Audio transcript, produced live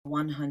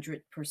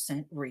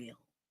100% Real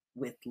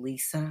with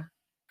Lisa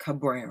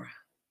Cabrera.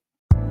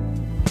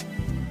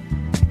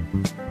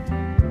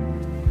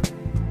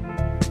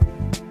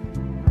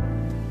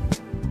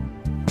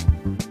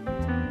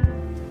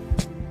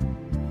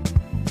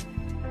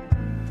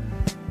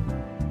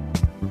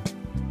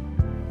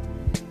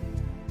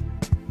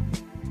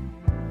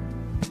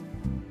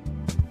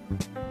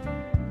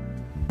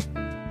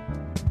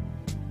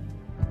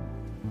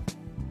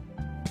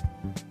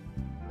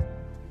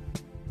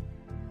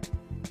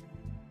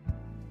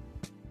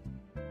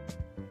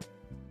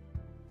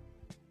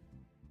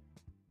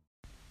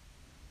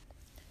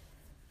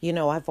 You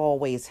know, I've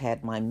always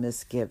had my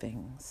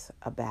misgivings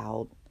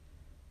about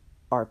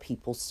our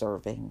people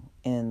serving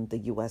in the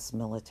U.S.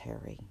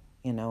 military.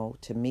 You know,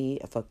 to me,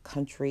 if a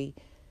country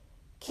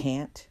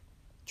can't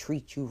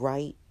treat you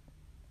right,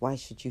 why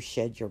should you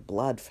shed your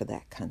blood for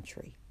that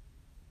country?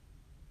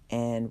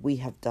 And we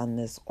have done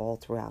this all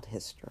throughout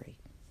history.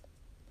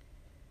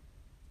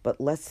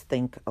 But let's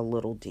think a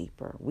little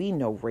deeper. We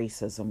know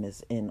racism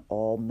is in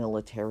all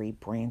military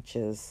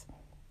branches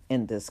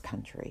in this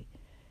country.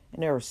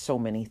 And there are so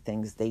many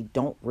things they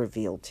don't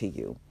reveal to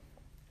you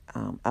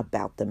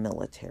about the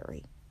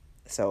military.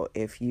 So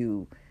if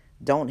you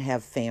don't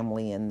have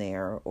family in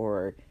there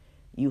or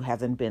you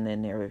haven't been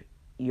in there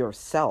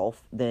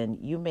yourself, then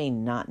you may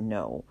not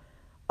know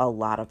a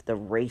lot of the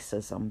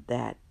racism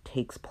that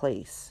takes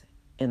place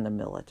in the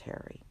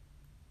military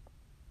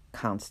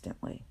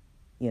constantly.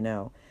 You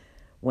know,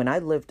 when I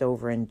lived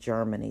over in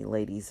Germany,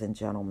 ladies and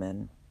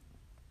gentlemen,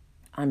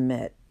 I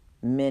met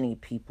many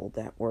people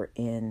that were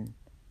in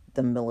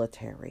the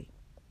military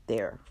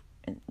there,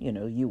 and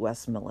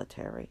U.S.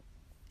 military.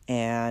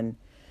 And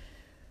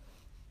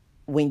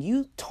when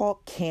you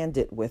talk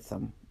candid with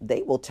them,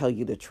 they will tell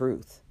you the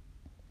truth.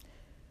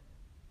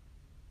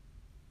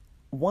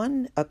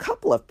 A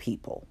couple of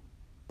people,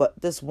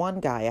 but this one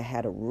guy I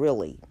had a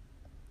really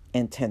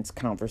intense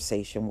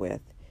conversation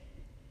with,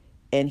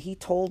 and he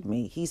told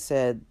me, he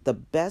said, the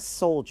best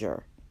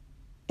soldier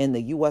in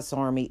the U.S.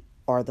 Army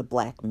are the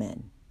black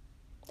men.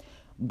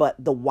 But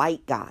the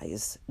white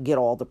guys get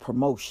all the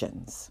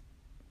promotions.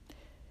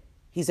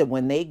 He said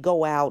when they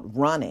go out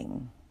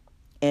running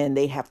and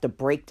they have to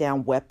break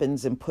down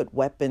weapons and put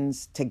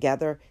weapons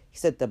together, he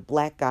said the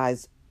black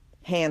guys,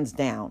 hands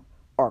down,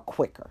 are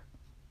quicker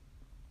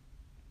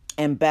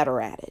and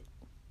better at it.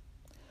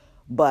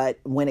 But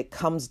when it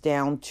comes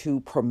down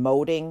to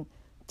promoting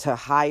to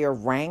higher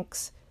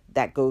ranks,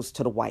 that goes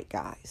to the white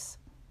guys.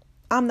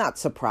 I'm not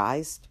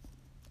surprised.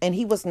 And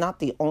he was not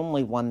the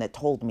only one that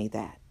told me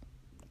that.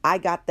 I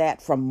got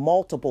that from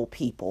multiple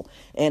people.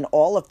 And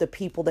all of the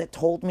people that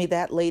told me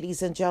that,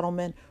 ladies and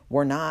gentlemen,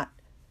 were not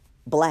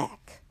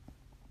black.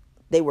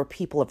 They were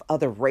people of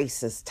other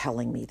races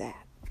telling me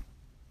that.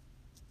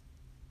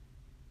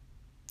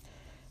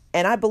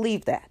 And I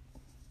believe that.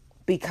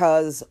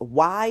 Because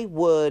why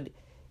would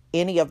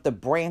any of the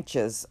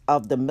branches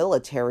of the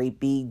military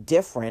be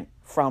different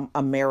from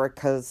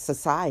America's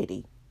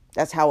society?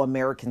 That's how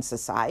American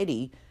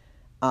society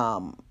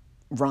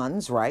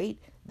runs, right?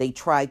 They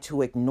try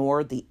to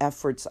ignore the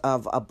efforts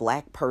of a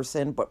black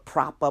person, but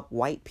prop up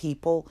white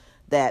people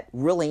that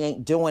really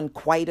ain't doing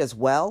quite as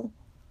well.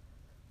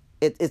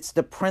 It's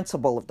the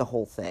principle of the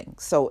whole thing.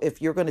 So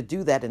if you're going to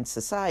do that in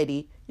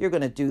society, you're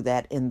going to do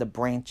that in the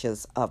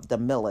branches of the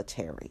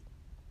military.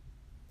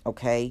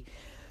 Okay?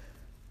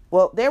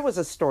 Well, there was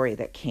a story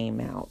that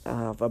came out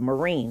of a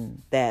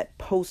Marine that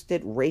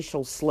posted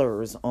racial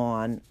slurs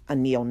on a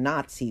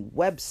neo-Nazi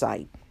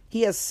website.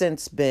 He has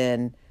since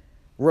been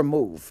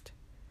removed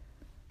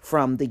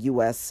from the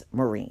U.S.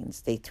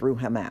 Marines. They threw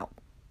him out.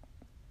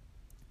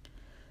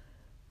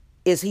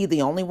 Is he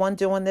the only one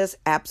doing this?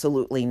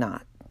 Absolutely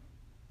not.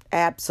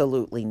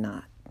 Absolutely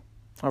not.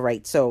 All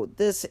right, so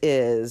this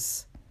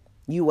is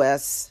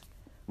U.S.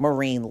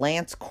 Marine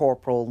Lance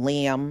Corporal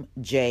Liam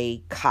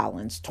J.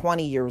 Collins,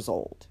 20 years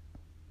old.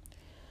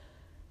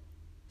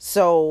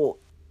 So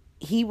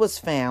he was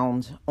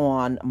found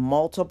on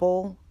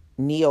multiple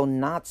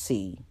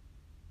neo-Nazi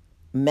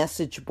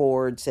message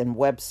boards and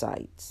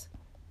websites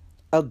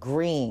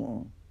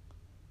agreeing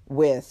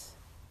with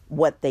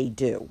what they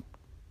do.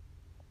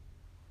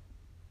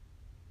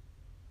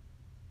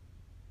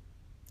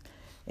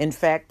 In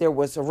fact, there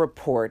was a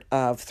report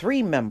of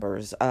 3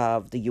 members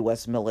of the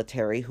U.S.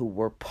 military who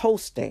were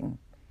posting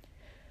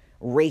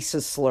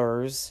racist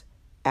slurs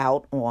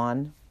out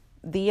on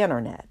the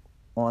internet,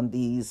 on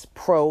these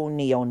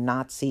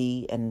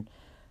pro-neo-Nazi and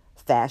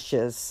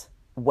fascist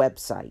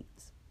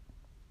websites.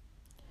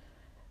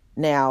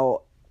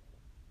 Now,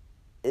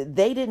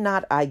 they did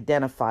not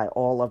identify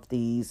all of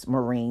these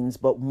Marines,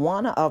 but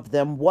one of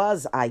them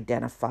was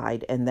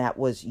identified, and that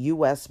was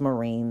U.S.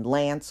 Marine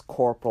Lance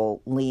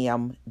Corporal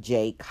Liam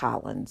J.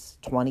 Collins,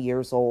 20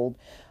 years old,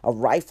 a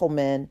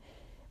rifleman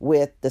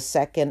with the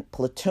 2nd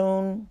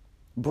Platoon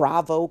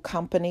Bravo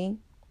Company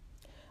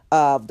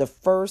of the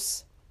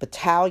 1st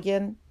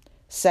Battalion,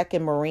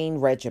 2nd Marine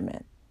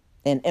Regiment,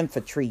 an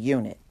infantry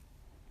unit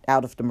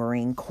out of the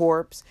Marine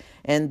Corps,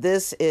 and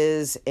this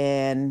is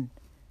in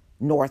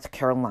North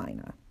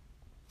Carolina.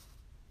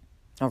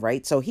 All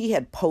right. So he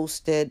had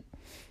posted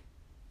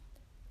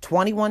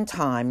 21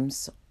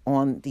 times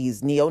on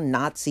these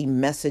neo-Nazi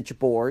message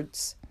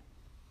boards.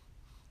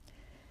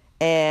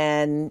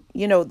 And,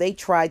 they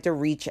tried to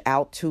reach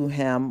out to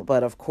him,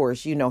 but of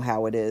course, you know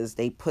how it is.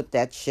 They put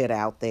that shit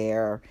out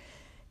there.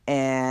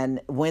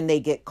 And when they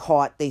get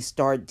caught, they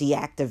start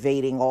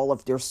deactivating all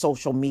of their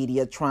social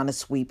media, trying to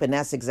sweep. And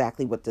that's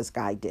exactly what this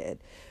guy did.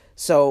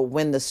 So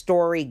when the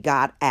story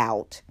got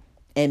out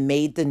and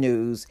made the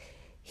news,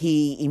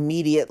 he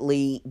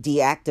immediately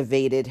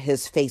deactivated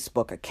his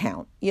Facebook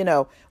account.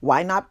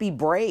 Why not be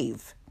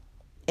brave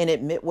and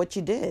admit what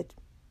you did?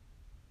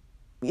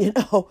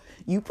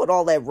 You put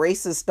all that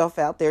racist stuff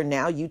out there.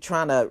 Now you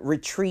trying to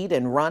retreat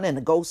and run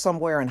and go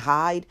somewhere and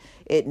hide.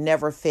 It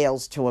never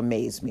fails to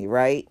amaze me,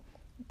 right?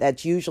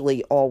 That's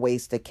usually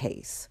always the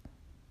case.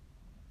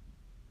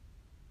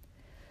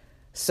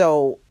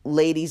 So,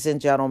 ladies and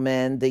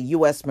gentlemen, the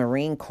U.S.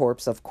 Marine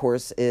Corps, of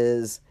course,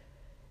 has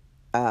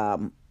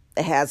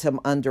him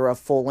under a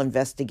full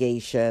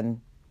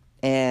investigation,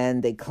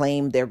 and they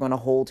claim they're going to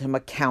hold him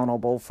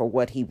accountable for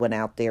what he went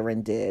out there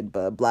and did,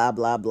 but blah,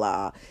 blah,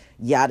 blah,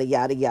 yada,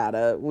 yada,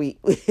 yada. We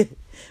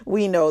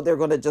know they're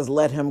going to just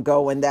let him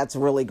go, and that's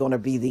really going to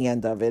be the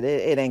end of it.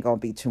 It ain't going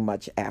to be too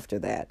much after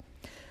that.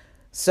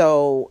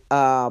 So,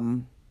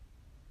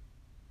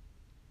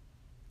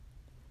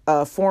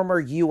 a former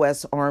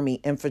U.S.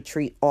 Army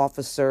infantry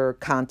officer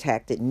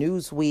contacted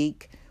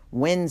Newsweek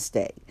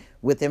Wednesday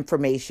with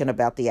information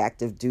about the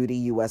active duty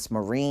U.S.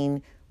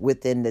 Marine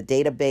within the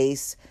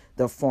database.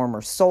 The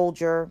former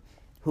soldier,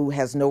 who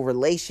has no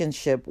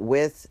relationship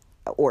with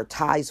or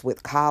ties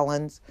with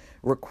Collins,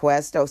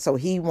 so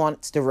he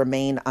wants to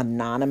remain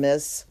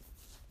anonymous.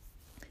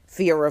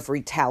 Fear of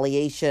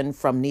retaliation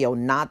from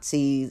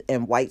neo-Nazis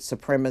and white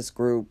supremacist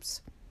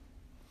groups.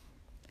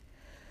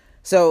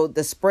 So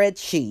the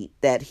spreadsheet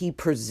that he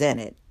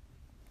presented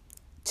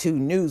to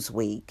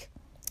Newsweek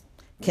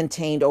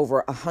contained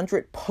over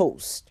 100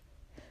 posts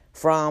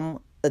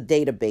from a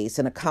database,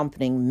 and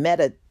accompanying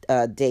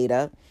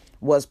metadata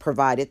was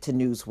provided to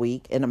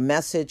Newsweek. In a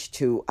message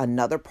to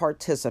another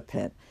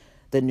participant,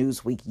 the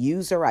Newsweek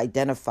user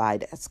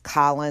identified as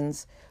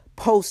Collins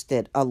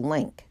posted a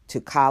link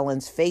to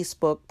Collins'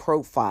 Facebook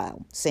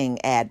profile saying,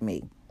 "Add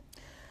me."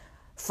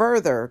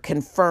 Further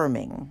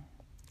confirmation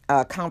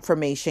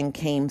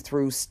came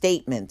through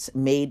statements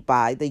made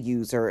by the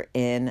user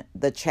in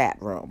the chat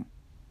room.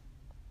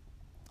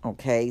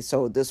 Okay,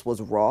 so this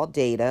was raw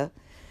data,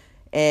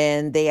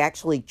 and they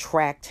actually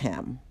tracked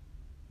him.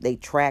 They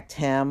tracked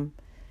him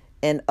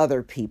and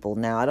other people.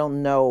 Now, I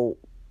don't know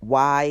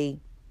why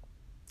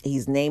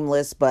he's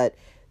nameless, but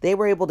they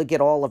were able to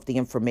get all of the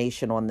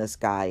information on this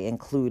guy,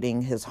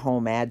 including his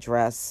home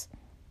address.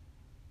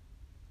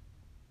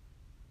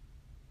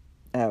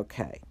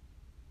 Okay.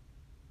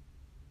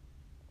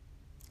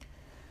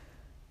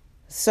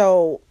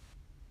 So,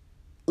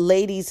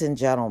 ladies and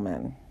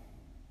gentlemen,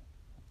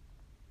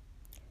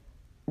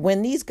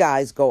 when these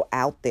guys go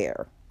out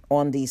there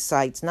on these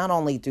sites, not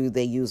only do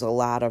they use a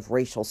lot of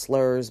racial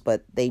slurs,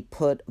 but they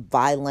put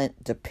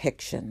violent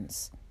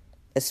depictions,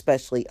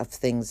 especially of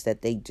things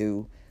that they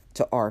do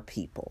to our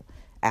people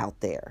out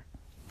there.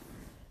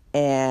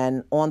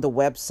 And on the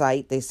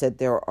website, they said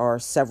there are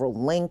several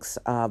links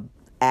of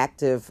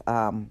active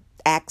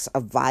acts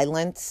of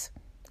violence,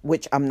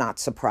 which I'm not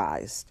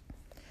surprised.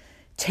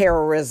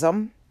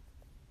 Terrorism.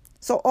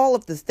 So all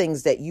of the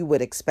things that you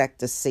would expect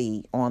to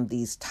see on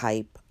these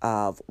type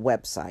of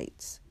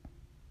websites.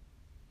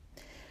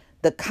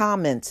 The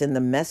comments in the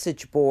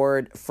message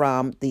board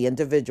from the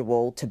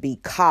individual to be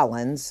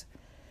Collins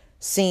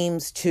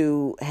seems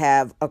to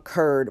have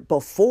occurred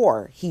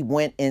before he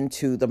went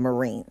into the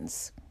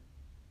Marines.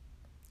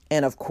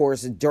 And of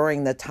course,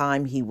 during the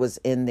time he was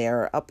in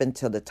there, up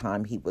until the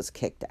time he was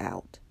kicked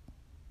out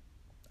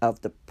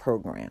of the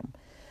program.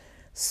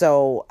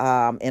 So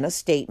in a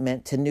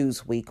statement to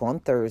Newsweek on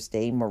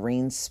Thursday,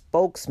 Marine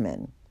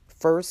spokesman,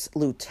 First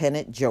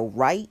Lieutenant Joe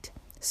Wright,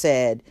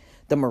 said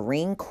the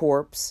Marine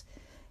Corps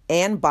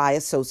and by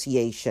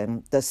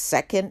association, the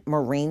 2nd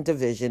Marine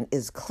Division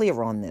is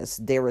clear on this.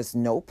 There is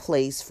no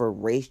place for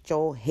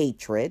racial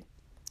hatred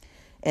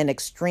and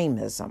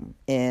extremism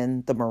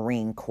in the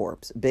Marine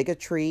Corps.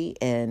 Bigotry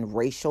and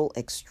racial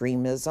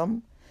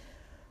extremism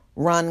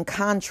run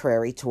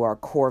contrary to our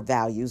core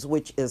values,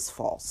 which is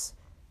false.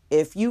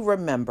 If you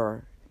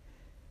remember,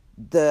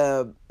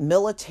 the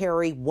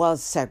military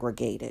was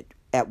segregated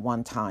at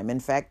one time. In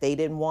fact, they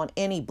didn't want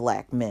any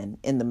black men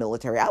in the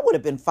military. I would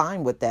have been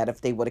fine with that if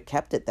they would have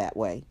kept it that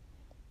way.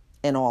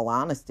 In all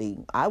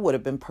honesty, I would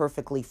have been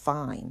perfectly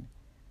fine.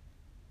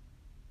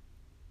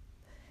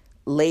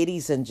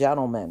 Ladies and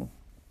gentlemen,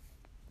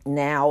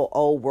 now,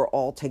 we're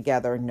all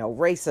together. No,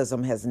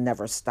 racism has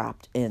never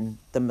stopped in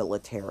the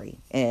military.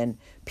 And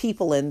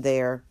people in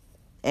there,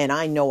 and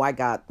I know I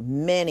got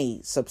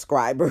many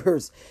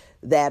subscribers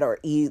that are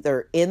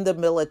either in the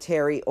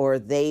military or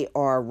they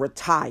are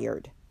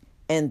retired.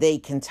 And they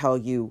can tell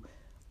you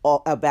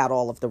about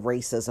all of the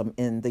racism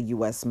in the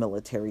U.S.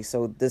 military.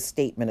 So this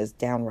statement is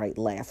downright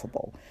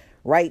laughable.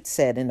 Wright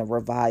said in a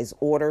revised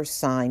order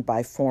signed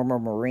by former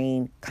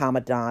Marine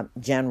Commandant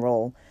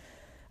General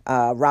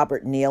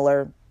Robert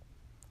Nealon.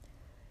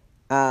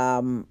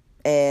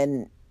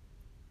 And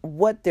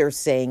what they're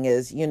saying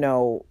is,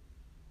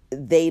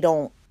 they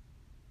don't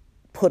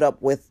put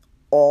up with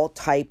all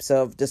types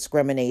of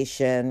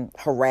discrimination,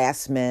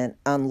 harassment,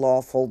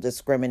 unlawful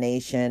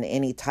discrimination,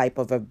 any type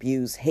of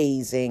abuse,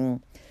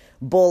 hazing,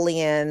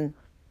 bullying.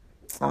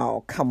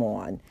 Oh, come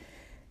on.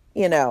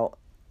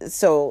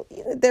 So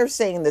they're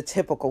saying the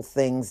typical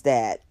things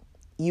that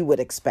you would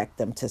expect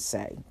them to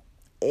say.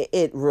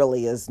 It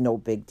really is no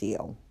big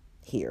deal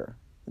here.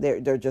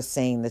 They're just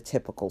saying the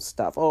typical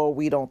stuff. Oh,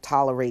 we don't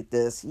tolerate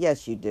this.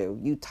 Yes, you do.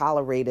 You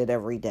tolerate it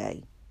every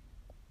day.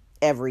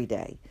 Every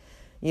day.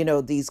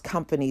 These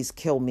companies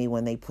kill me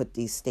when they put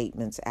these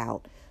statements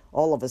out.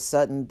 All of a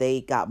sudden,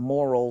 they got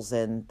morals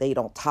and they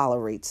don't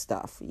tolerate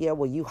stuff. Yeah,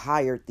 well, you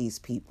hired these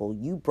people.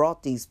 You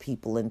brought these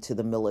people into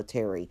the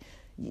military.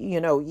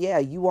 Yeah,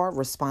 you are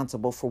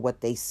responsible for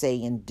what they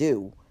say and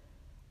do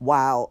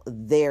while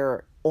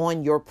they're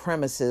on your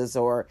premises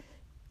or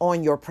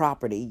on your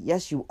property.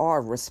 Yes, you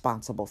are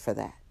responsible for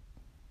that.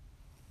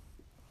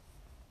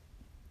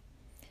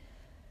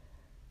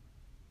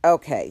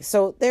 Okay,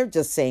 so they're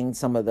just saying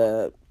some of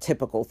the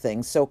typical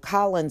things. So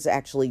Collins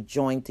actually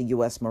joined the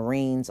U.S.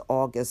 Marines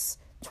August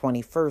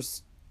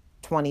 21st,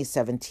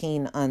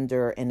 2017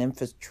 under an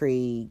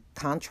infantry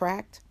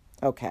contract.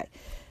 Okay,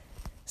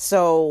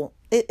 so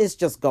it's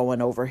just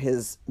going over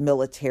his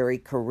military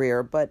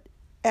career, but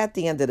at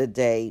the end of the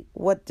day,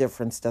 what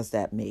difference does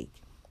that make?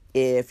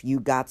 If you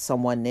got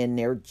someone in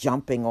there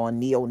jumping on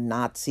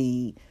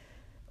neo-Nazi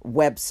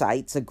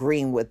websites,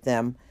 agreeing with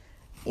them,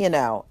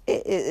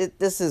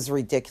 this is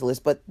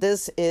ridiculous, but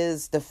this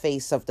is the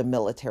face of the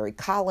military.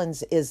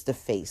 Collins is the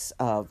face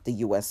of the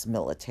U.S.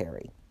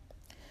 military.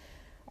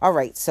 All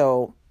right,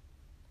 so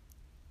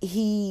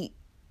he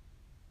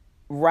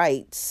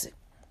writes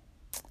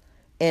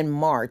in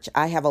March,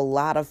 I have a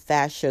lot of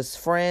fascist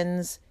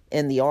friends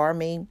in the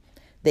Army.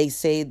 They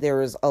say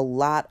there's a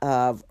lot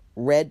of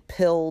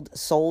red-pilled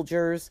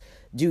soldiers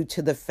due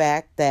to the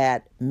fact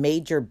that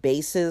major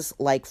bases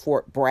like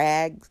Fort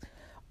Bragg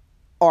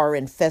are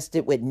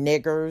infested with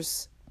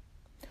niggers.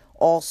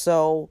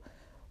 Also,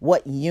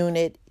 what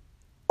unit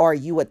are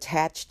you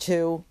attached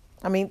to?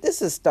 I mean,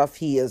 this is stuff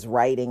he is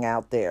writing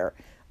out there.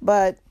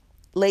 But,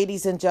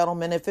 ladies and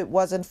gentlemen, if it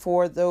wasn't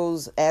for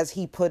those, as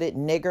he put it,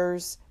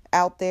 niggers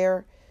out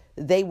there,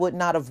 they would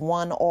not have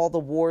won all the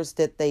wars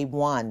that they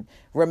won.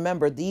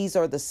 Remember, these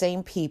are the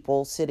same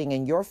people sitting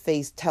in your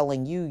face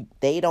telling you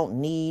they don't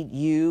need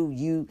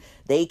you,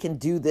 they can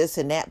do this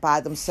and that by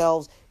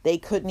themselves. They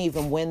couldn't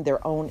even win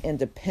their own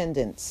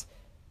independence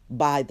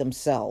by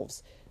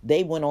themselves.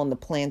 They went on the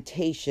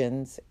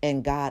plantations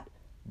and got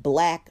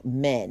black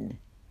men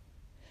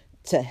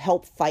to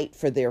help fight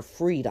for their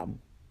freedom.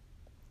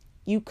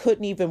 You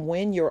couldn't even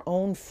win your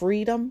own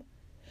freedom,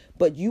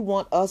 but you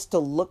want us to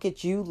look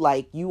at you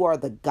like you are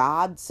the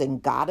gods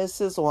and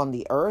goddesses on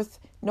the earth?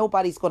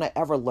 Nobody's going to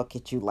ever look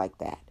at you like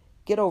that.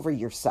 Get over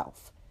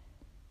yourself.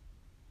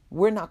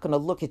 We're not going to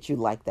look at you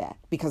like that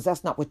because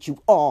that's not what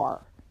you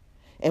are.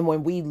 And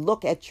when we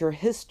look at your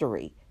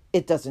history,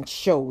 it doesn't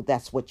show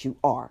that's what you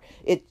are.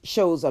 It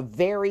shows a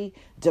very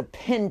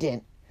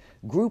dependent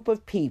group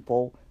of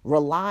people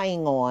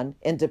relying on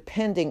and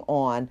depending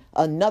on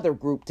another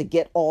group to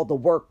get all the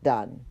work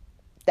done.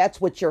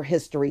 That's what your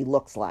history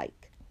looks like.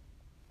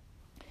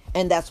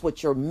 And that's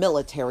what your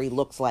military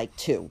looks like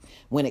too,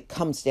 when it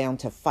comes down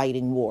to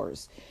fighting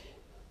wars.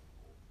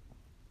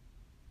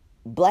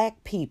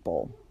 Black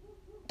people,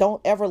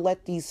 don't ever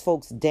let these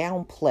folks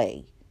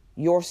downplay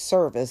your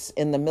service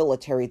in the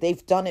military.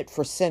 They've done it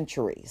for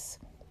centuries.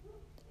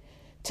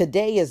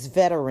 Today is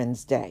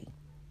Veterans Day.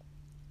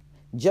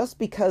 Just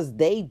because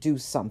they do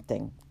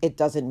something, it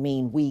doesn't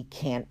mean we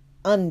can't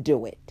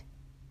undo it.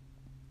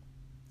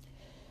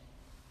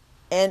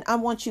 And I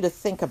want you to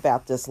think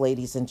about this,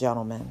 ladies and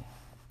gentlemen.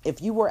 If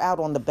you were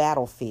out on the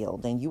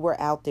battlefield and you were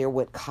out there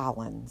with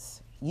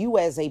Collins, you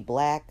as a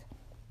black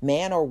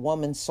man or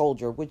woman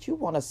soldier, would you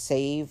want to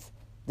save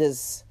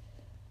this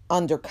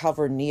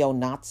undercover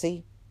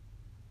neo-Nazi?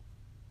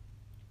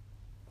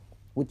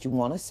 Would you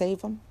want to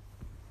save him?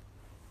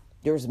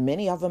 There's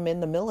many of them in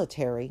the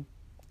military.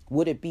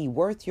 Would it be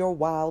worth your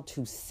while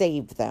to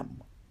save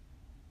them?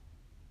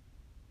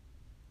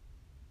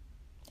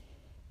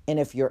 And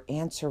if your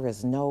answer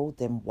is no,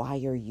 then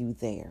why are you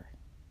there?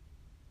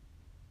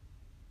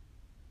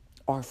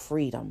 Our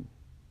freedom,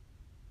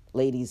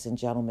 ladies and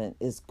gentlemen,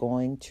 is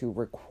going to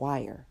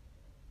require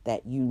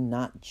that you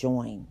not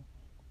join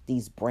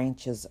these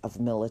branches of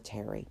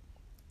military.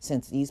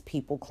 Since these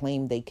people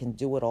claim they can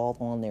do it all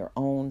on their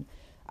own,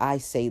 I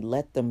say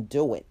let them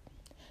do it,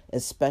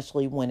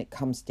 especially when it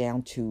comes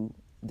down to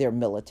their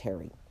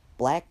military.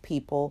 Black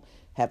people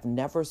have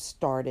never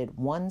started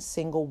one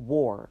single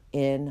war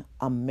in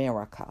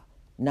America,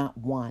 not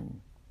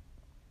one.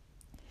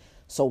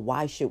 So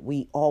why should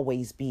we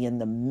always be in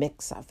the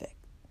mix of it?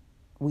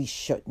 We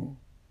shouldn't.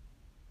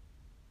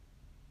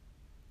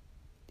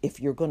 If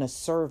you're going to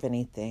serve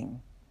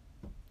anything,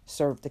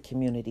 Serve the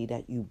community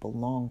that you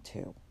belong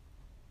to.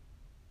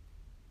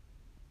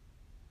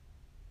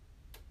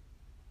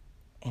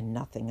 And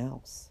nothing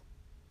else.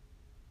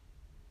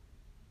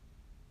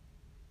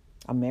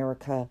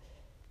 America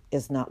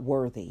is not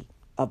worthy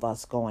of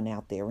us going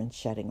out there and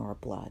shedding our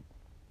blood.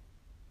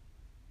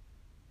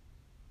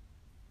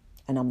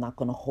 And I'm not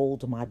going to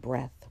hold my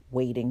breath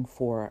waiting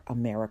for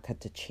America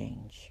to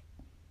change.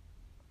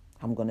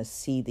 I'm going to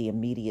see the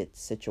immediate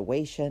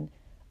situation,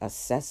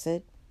 assess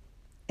it,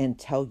 and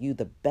tell you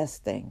the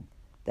best thing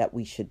that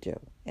we should do,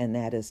 and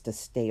that is to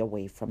stay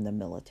away from the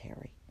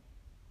military.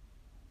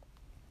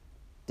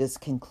 This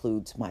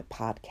concludes my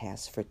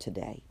podcast for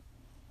today.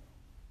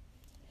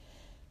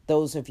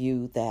 Those of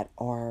you that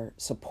are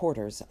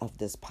supporters of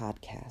this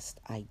podcast,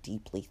 I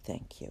deeply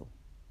thank you.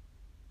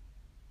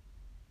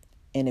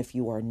 And if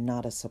you are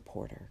not a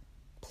supporter,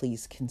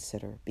 please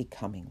consider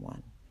becoming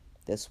one.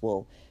 This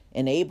will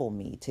enable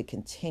me to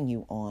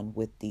continue on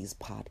with these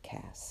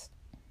podcasts.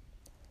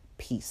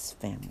 Peace,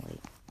 family.